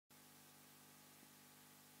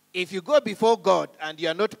If you go before God and you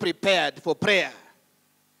are not prepared for prayer,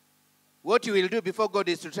 what you will do before God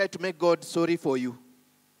is to try to make God sorry for you.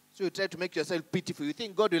 So you try to make yourself pitiful. You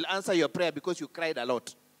think God will answer your prayer because you cried a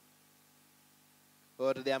lot.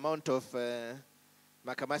 Or the amount of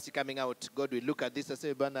makamasi coming out. God will look at this and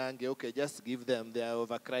say, Banange, okay, just give them. They are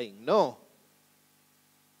overcrying. No.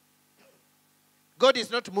 God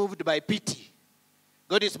is not moved by pity.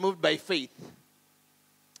 God is moved by faith.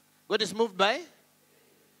 God is moved by?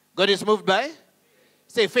 God is moved by?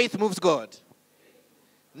 Say, faith moves God.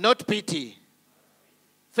 Not pity.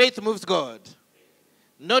 Faith moves God.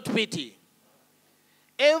 Not pity.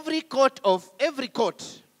 Every court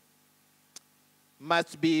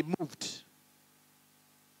must be moved.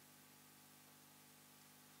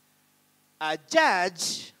 A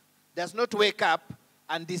judge does not wake up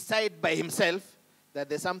and decide by himself that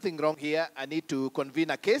there's something wrong here. I need to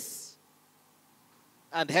convene a case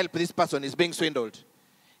and help this person is being swindled.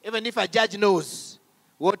 Even if a judge knows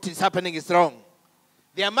what is happening is wrong,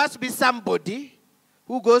 there must be somebody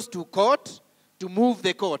who goes to court to move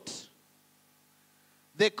the court.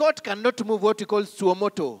 The court cannot move what we call suo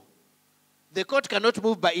motu. The court cannot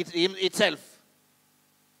move by itself.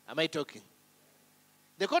 Am I talking?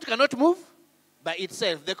 The court cannot move by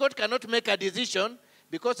itself. The court cannot make a decision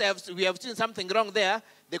because we have seen something wrong there.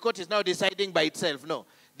 The court is now deciding by itself. No.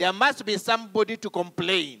 There must be somebody to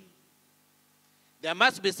complain. There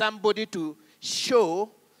must be somebody to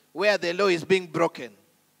show where the law is being broken.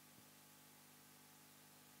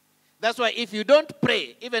 That's why if you don't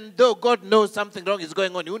pray, even though God knows something wrong is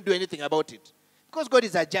going on, you won't do anything about it. Because God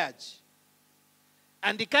is a judge.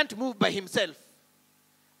 And he can't move by himself.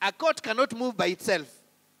 A court cannot move by itself.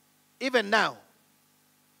 Even now,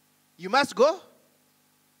 you must go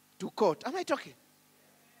to court. Am I talking?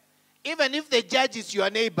 Even if the judge is your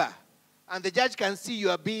neighbor, and the judge can see you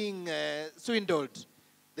are being swindled,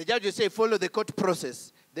 the judge will say, follow the court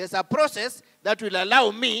process. There's a process that will allow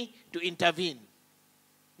me to intervene.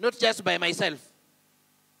 Not just by myself.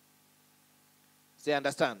 Say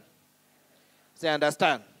understand. Say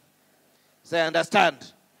understand. Say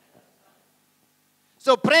understand.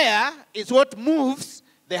 So prayer is what moves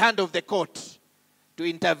the hand of the court to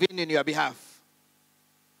intervene in your behalf.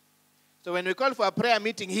 So when we call for a prayer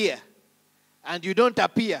meeting here, and you don't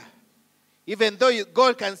appear, even though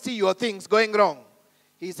God can see your things going wrong,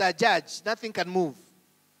 he's a judge, nothing can move.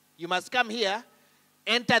 You must come here,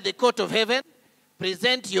 enter the court of heaven,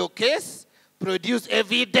 present your case, produce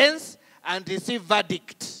evidence, and receive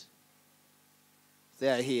verdict. They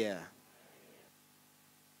are here.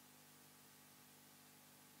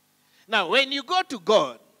 Now, when you go to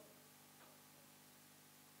God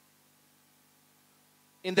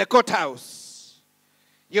in the courthouse,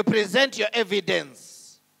 you present your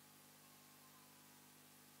evidence.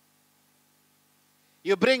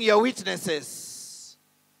 You bring your witnesses.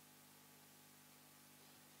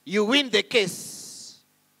 You win the case.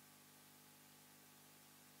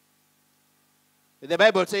 The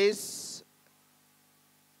Bible says,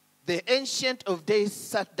 the Ancient of Days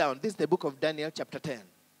sat down. This is the book of Daniel, chapter 10.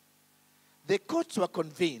 The courts were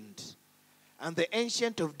convened, and the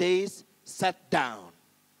Ancient of Days sat down,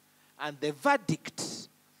 and the verdict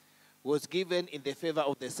was given in the favor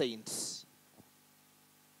of the saints.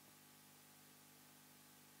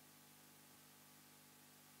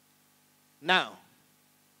 Now,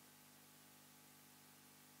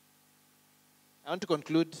 I want to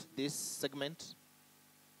conclude this segment.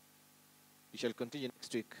 We shall continue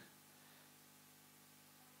next week.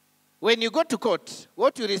 When you go to court,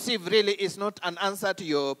 what you receive really is not an answer to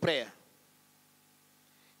your prayer.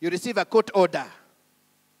 You receive a court order.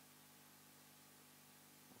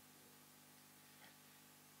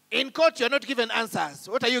 In court, you're not given answers.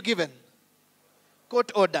 What are you given?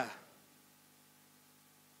 Court order.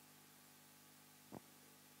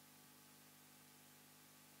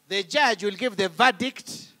 The judge will give the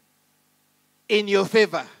verdict in your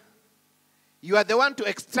favor. You are the one to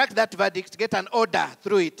extract that verdict, get an order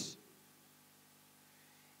through it.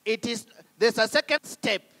 There's a second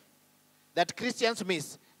step that Christians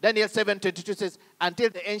miss. Daniel 7:22 says, until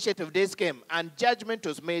the Ancient of Days came, and judgment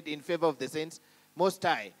was made in favor of the saints Most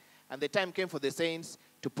High, and the time came for the saints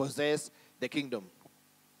to possess the kingdom.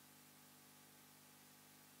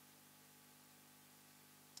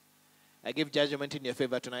 I give judgment in your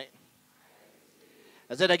favor tonight.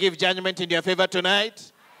 I said I give judgment in your favor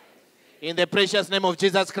tonight. In the precious name of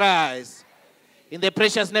Jesus Christ. In the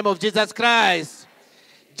precious name of Jesus Christ.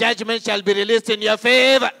 Judgment shall be released in your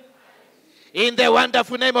favor. In the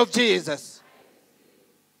wonderful name of Jesus.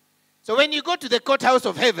 So when you go to the courthouse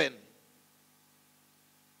of heaven,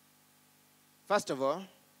 first of all,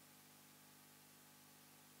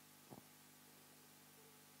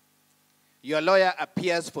 Your lawyer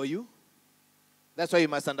appears for you. That's why you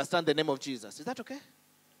must understand the name of Jesus. Is that okay?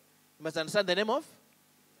 You must understand the name of?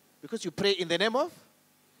 Because you pray in the name of?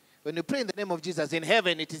 When you pray in the name of Jesus, in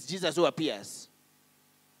heaven it is Jesus who appears.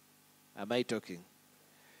 Am I talking?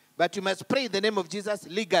 But you must pray in the name of Jesus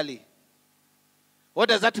legally. What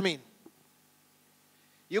does that mean?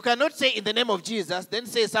 You cannot say in the name of Jesus, then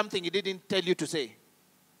say something he didn't tell you to say.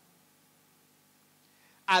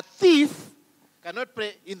 A thief cannot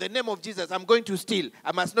pray in the name of Jesus, I'm going to steal,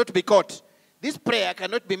 I must not be caught. This prayer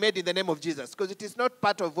cannot be made in the name of Jesus because it is not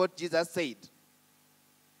part of what Jesus said.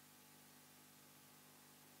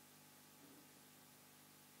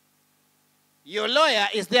 Your lawyer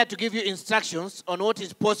is there to give you instructions on what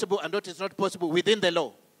is possible and what is not possible within the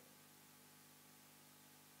law.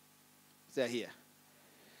 They're here.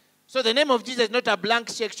 So the name of Jesus is not a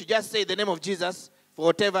blank check to just say the name of Jesus for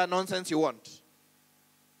whatever nonsense you want.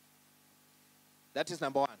 That is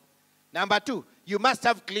number one. Number two, you must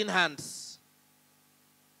have clean hands.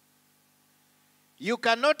 You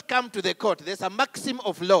cannot come to the court. There's a maxim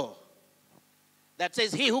of law that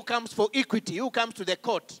says he who comes for equity, who comes to the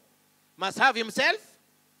court, must have himself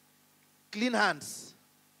clean hands.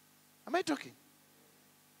 Am I talking?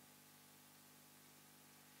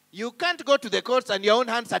 You can't go to the courts and your own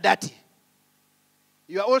hands are dirty.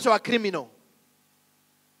 You are also a criminal.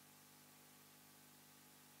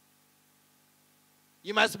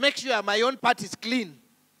 You must make sure my own part is clean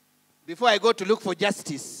before I go to look for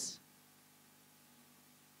justice.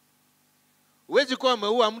 Huwezi kuwa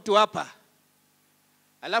umeua mtu hapa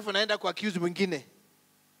alafu naenda kuaccuse mwingine.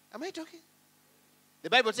 Am I talking? The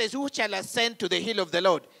Bible says, who shall ascend to the hill of the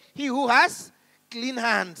Lord? He who has clean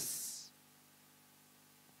hands.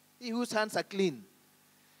 He whose hands are clean.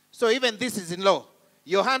 So even this is in law.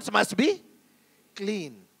 Your hands must be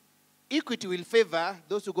clean. Equity will favor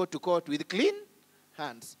those who go to court with clean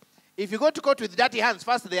hands. If you go to court with dirty hands,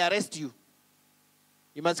 first they arrest you.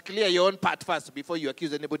 You must clear your own part first before you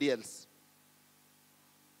accuse anybody else.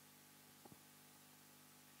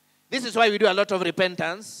 This is why we do a lot of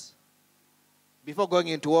repentance before going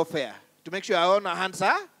into warfare, to make sure our own hands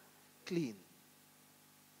are clean.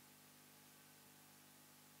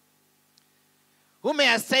 Who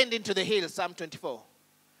may ascend into the hill, Psalm 24.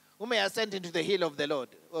 Who may ascend into the hill of the Lord,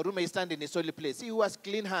 or who may stand in his holy place? He who has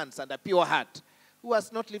clean hands and a pure heart, who has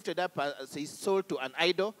not lifted up his soul to an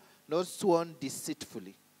idol, nor sworn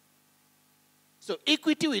deceitfully. So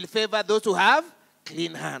equity will favor those who have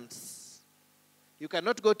clean hands. You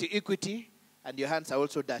cannot go to equity and your hands are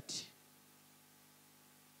also dirty.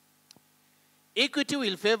 Equity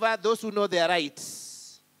will favor those who know their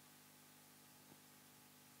rights.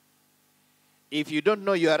 If you don't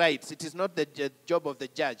know your rights, it is not the job of the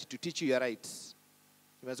judge to teach you your rights.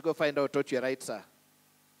 You must go find out what your rights are.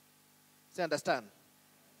 Do you understand?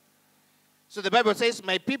 So the Bible says,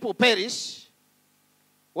 my people perish.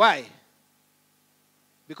 Why?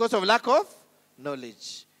 Because of lack of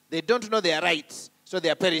knowledge. They don't know their rights, so they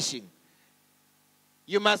are perishing.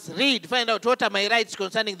 You must read, find out what are my rights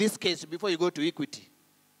concerning this case before you go to equity.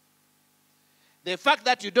 The fact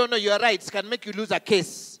that you don't know your rights can make you lose a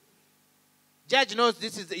case. Judge knows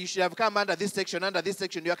this is, you should have come under this section, under this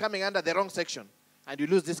section. You are coming under the wrong section, and you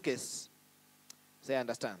lose this case. Say, I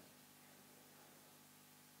understand.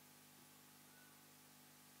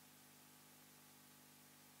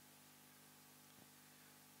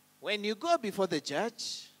 When you go before the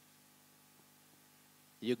judge,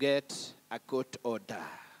 you get a court order.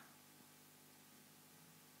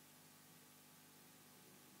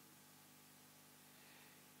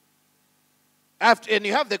 And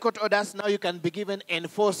you have the court orders, now you can be given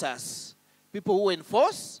enforcers. People who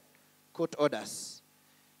enforce court orders.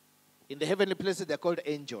 In the heavenly places, they're called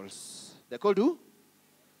angels. They're called who?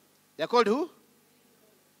 They're called who?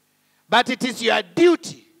 But it is your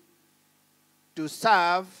duty to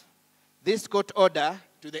serve this court order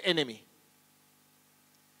to the enemy.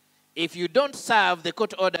 If you don't serve the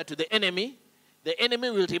court order to the enemy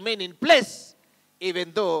will remain in place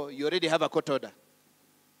even though you already have a court order.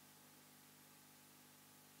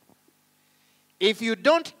 If you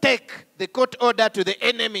don't take the court order to the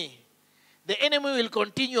enemy will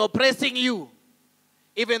continue oppressing you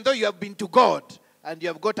even though you have been to God and you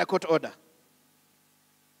have got a court order.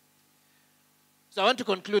 So I want to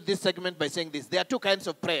conclude this segment by saying this. There are two kinds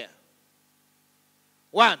of prayer.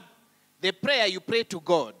 One, the prayer you pray to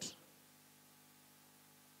God.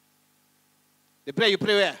 The prayer you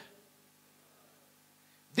pray where?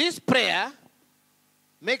 This prayer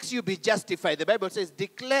makes you be justified. The Bible says,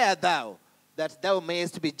 declare thou that thou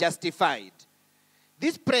mayest be justified.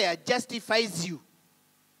 This prayer justifies you.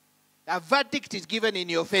 A verdict is given in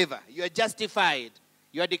your favor. You are justified.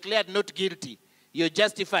 You are declared not guilty. You're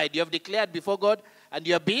justified. You have declared before God and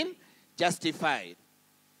you have been justified.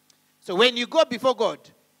 So when you go before God,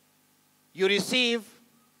 you receive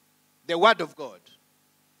the word of God.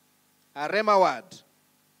 A Rhema word.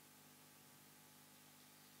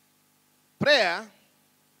 Prayer,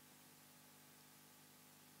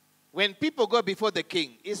 when people go before the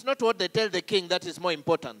king, it's not what they tell the king that is more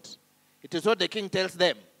important. It is what the king tells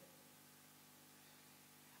them.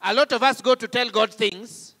 A lot of us go to tell God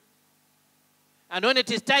things, and when it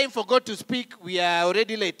is time for God to speak, we are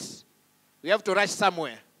already late. We have to rush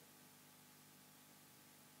somewhere.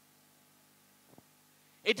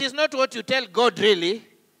 It is not what you tell God really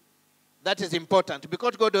that is important,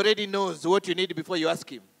 because God already knows what you need before you ask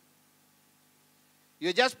him.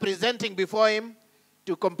 You're just presenting before him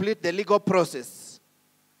to complete the legal process.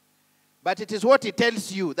 But it is what he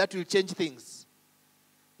tells you that will change things,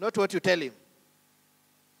 not what you tell him.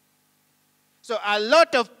 So a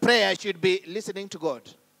lot of prayer should be listening to God.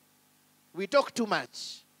 We talk too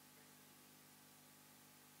much.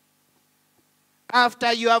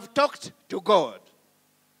 After you have talked to God,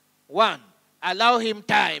 one, allow him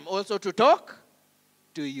time also to talk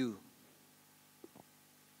to you.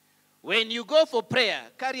 When you go for prayer,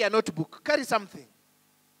 carry a notebook, carry something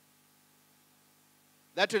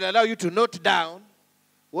that will allow you to note down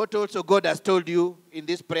what also God has told you in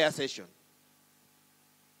this prayer session.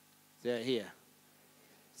 They're here.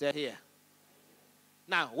 They're here.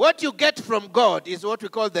 Now, what you get from God is what we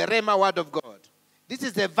call the Rhema word of God. This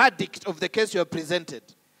is the verdict of the case you have presented.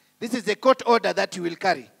 This is the court order that you will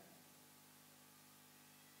carry.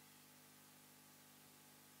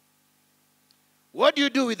 What do you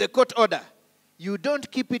do with the court order? You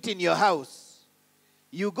don't keep it in your house.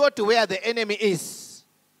 You go to where the enemy is.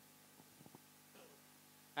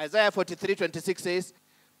 Isaiah 43:26 says,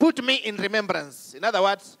 put me in remembrance. In other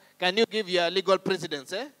words, can you give your legal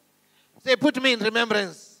precedence? Say, put me in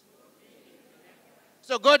remembrance.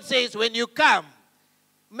 So God says, when you come,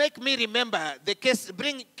 make me remember the case,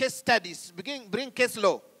 bring case studies, bring case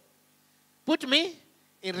law. Put me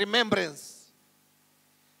in remembrance.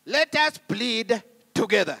 Let us plead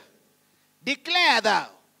together. Declare thou,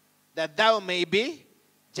 that thou may be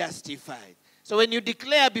justified. So when you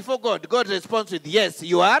declare before God, God responds with, yes,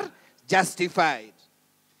 you are justified.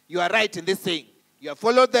 You are right in this thing. You have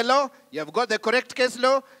followed the law. You have got the correct case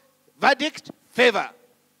law. Verdict, favor.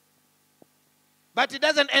 But it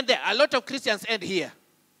doesn't end there. A lot of Christians end here.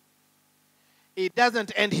 It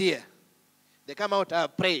doesn't end here. They come out, I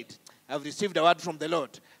have prayed. I have received a word from the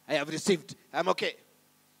Lord. I have received. I'm okay.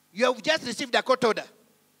 You have just received a court order.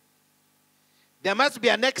 There must be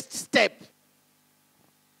a next step.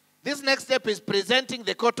 This next step is presenting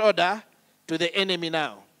the court order to the enemy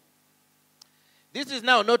now. This is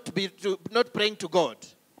now not praying to God.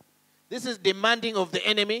 This is demanding of the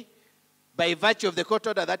enemy by virtue of the court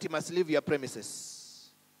order that he must leave your premises.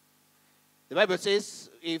 The Bible says,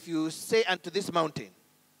 if you say unto this mountain,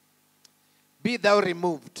 be thou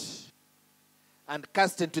removed and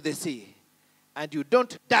cast into the sea, and you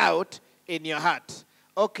don't doubt in your heart.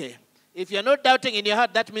 Okay, if you're not doubting in your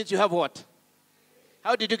heart, that means you have what?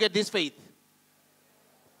 How did you get this faith?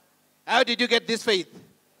 How did you get this faith?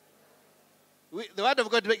 The word of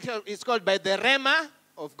God is called by the Rhema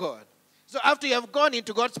of God. So after you have gone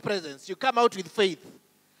into God's presence, you come out with faith.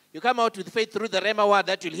 You come out with faith through the Rhema word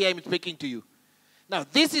that you'll hear him speaking to you. Now,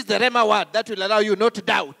 this is the Rhema word that will allow you not to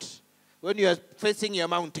doubt when you are facing your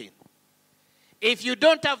mountain. If you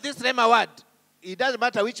don't have this Rhema word, it doesn't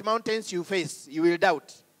matter which mountains you face, you will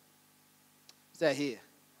doubt. Say here.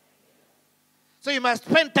 So you must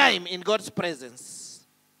spend time in God's presence.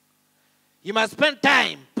 You must spend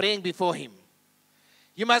time praying before him.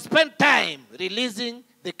 You must spend time releasing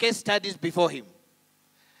the case studies before him.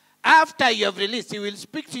 After you have released, he will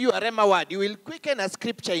speak to you a Rhema word. He will quicken a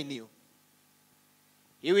scripture in you.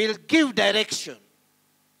 He will give direction.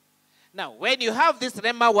 Now, when you have this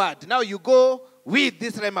Rhema word, now you go with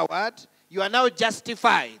this Rhema word. You are now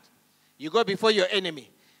justified. You go before your enemy.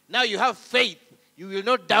 Now you have faith. You will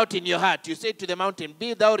not doubt in your heart. You say to the mountain,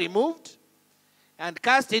 be thou removed and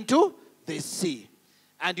cast into the sea.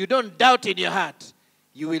 And you don't doubt in your heart.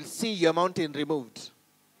 You will see your mountain removed.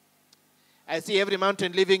 I see every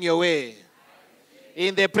mountain leaving your way.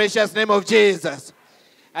 In the precious name of Jesus.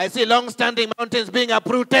 I see long-standing mountains being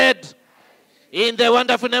uprooted. In the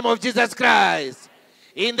wonderful name of Jesus Christ.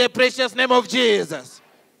 In the precious name of Jesus.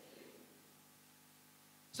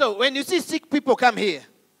 So when you see sick people come here,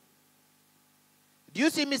 do you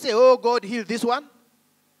see me say, oh, God, heal this one?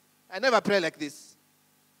 I never pray like this.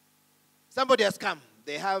 Somebody has come.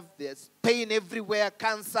 There's pain everywhere,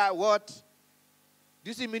 cancer, what? Do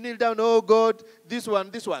you see me kneel down? Oh God, this one,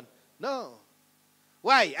 this one. No.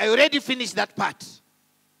 Why? I already finished that part.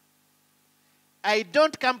 I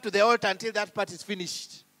don't come to the altar until that part is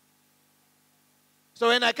finished. So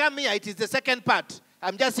when I come here, it is the second part.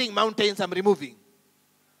 I'm just seeing mountains I'm removing.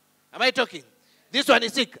 Am I talking? This one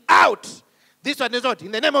is sick. Out. This one is not.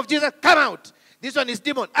 In the name of Jesus, come out. This one is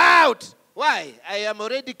demon. Out. Why? I am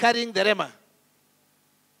already carrying the rema.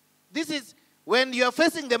 This is, when you are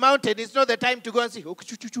facing the mountain, it's not the time to go and say, oh,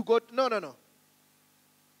 God. No, no, no.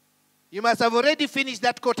 You must have already finished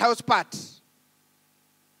that courthouse part.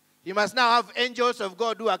 You must now have angels of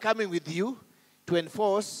God who are coming with you to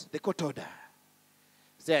enforce the court order.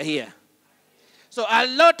 They are here. So a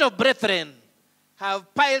lot of brethren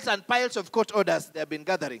have piles and piles of court orders they have been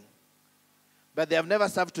gathering, but they have never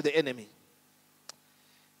served to the enemy.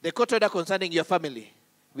 The court order concerning your family,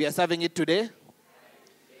 we are serving it today.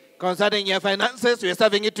 Concerning your finances, we are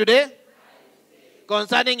serving it today.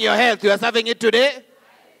 Concerning your health, we are serving it today.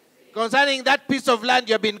 Concerning that piece of land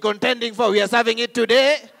you have been contending for, we are serving it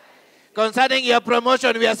today. Concerning your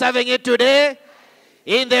promotion, we are serving it today.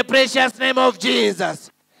 In the precious name of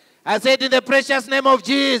Jesus. I said in the precious name of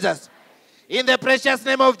Jesus. In the precious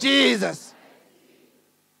name of Jesus.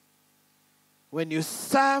 When you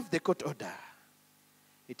serve the court order,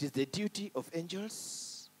 it is the duty of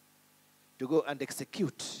angels to go and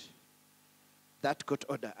execute that court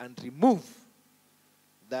order and remove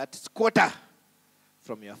that squatter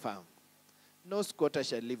from your farm. No squatter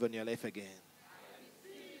shall live on your life again.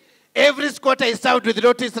 Every squatter is served with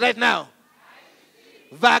notice right now.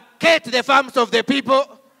 Vacate the farms of the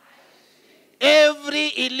people.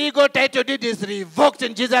 Every illegal title deed is revoked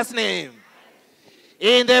in Jesus' name.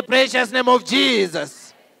 In the precious name of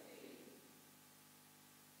Jesus.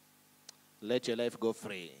 Let your life go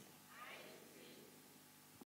free.